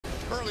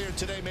Earlier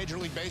today, Major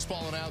League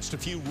Baseball announced a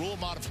few rule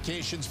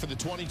modifications for the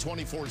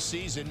 2024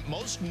 season.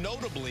 Most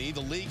notably,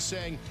 the league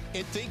saying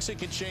it thinks it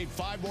could shave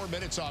 5 more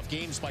minutes off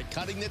games by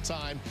cutting the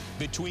time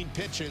between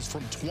pitches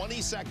from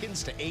 20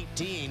 seconds to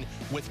 18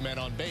 with men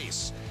on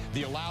base.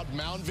 The allowed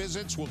mound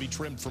visits will be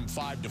trimmed from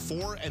 5 to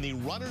 4, and the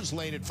runner's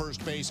lane at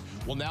first base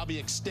will now be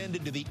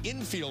extended to the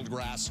infield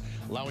grass,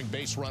 allowing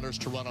base runners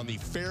to run on the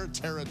fair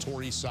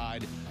territory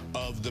side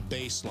of the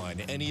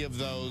baseline. Any of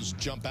those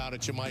jump out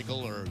at you,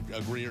 Michael, or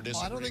agree or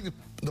disagree? I don't think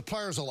the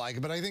players will like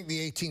it, but I think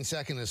the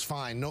 18-second is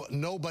fine.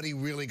 Nobody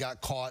really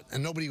got caught,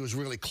 and nobody was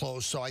really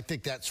close, so I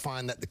think that's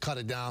fine that they cut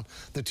it down,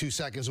 the 2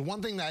 seconds. The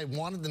one thing that I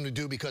wanted them to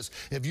do, because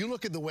if you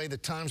look at the way the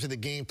times of the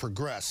game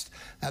progressed,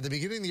 at the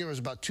beginning of the year it was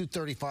about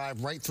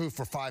 2:35 right through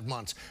for 5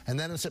 months, and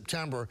then in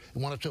September it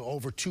went up to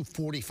over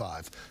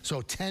 2:45.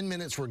 So 10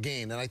 minutes were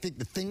gained, and I think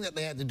the thing that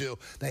they had to do,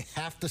 they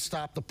have to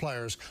stop the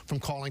players from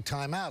calling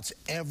timeouts.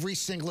 Every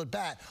single at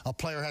bat, a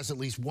player has at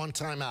least one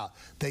timeout.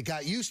 They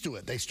got used to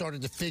it. They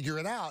started to figure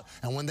it out,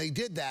 and when they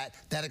did that,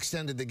 that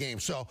extended the game.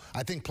 So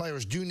I think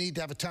players do need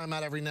to have a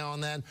timeout every now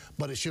and then,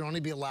 but it should only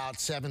be allowed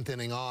 7th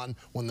inning on,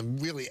 when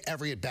really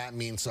every at bat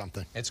means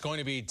something. It's going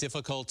to be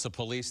difficult to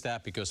police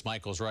that because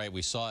Michael's right.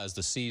 We saw as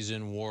the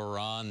season wore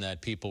on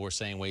that people were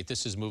saying, wait,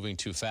 this is moving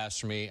too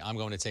fast for me. I'm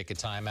going to take a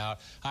timeout.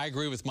 I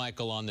agree with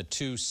Michael on the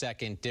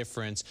 2-second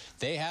difference.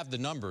 They have the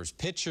numbers.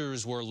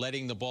 Pitchers were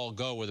letting the ball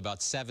go with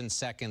about 7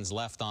 seconds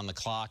left on the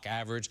clock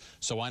average,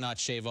 so why not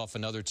shave off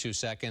another 2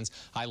 seconds?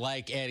 I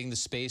like adding the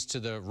space to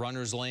the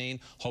runner's lane.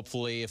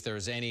 Hopefully, if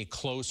there's any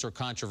close or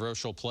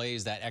controversial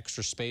plays, that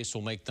extra space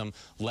will make them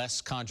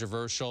less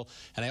controversial.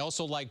 And I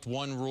also liked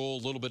one rule,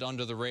 a little bit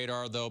under the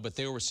radar, though, but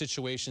there were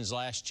situations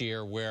last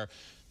year where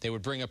they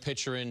would bring a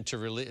pitcher in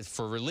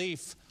for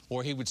relief,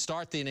 or he would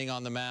start the inning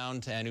on the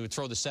mound and he would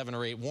throw the 7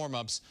 or 8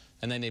 warm-ups,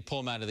 and then they pull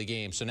him out of the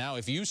game. So now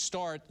if you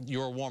start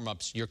your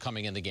warm-ups, you're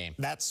coming in the game.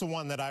 That's the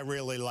one that I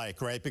really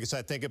like, right? Because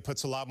I think it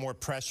puts a lot more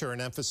pressure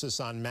and emphasis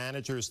on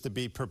managers to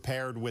be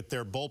prepared with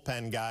their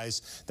bullpen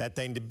guys, that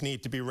they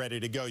need to be ready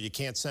to go. You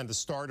can't send a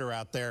starter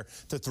out there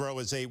to throw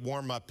his 8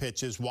 warm-up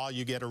pitches while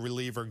you get a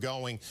reliever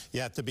going.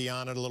 You have to be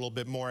on it a little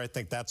bit more. I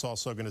think that's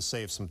also going to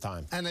save some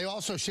time. And they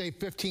also shave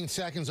 15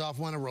 seconds off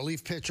when a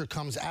relief pitcher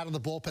comes out of the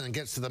bullpen and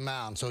gets to the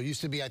mound. So it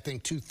used to be, I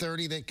think,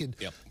 2:30 they could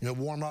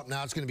warm up.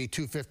 Now it's going to be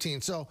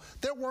 2:15. So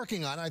they're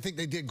working on it. I think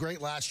they did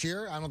great last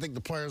year. I don't think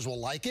the players will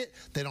like it.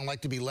 They don't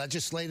like to be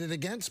legislated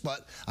against,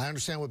 but I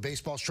understand what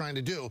baseball's trying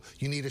to do.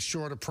 You need a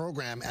shorter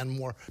program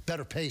and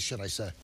better pace, should I say.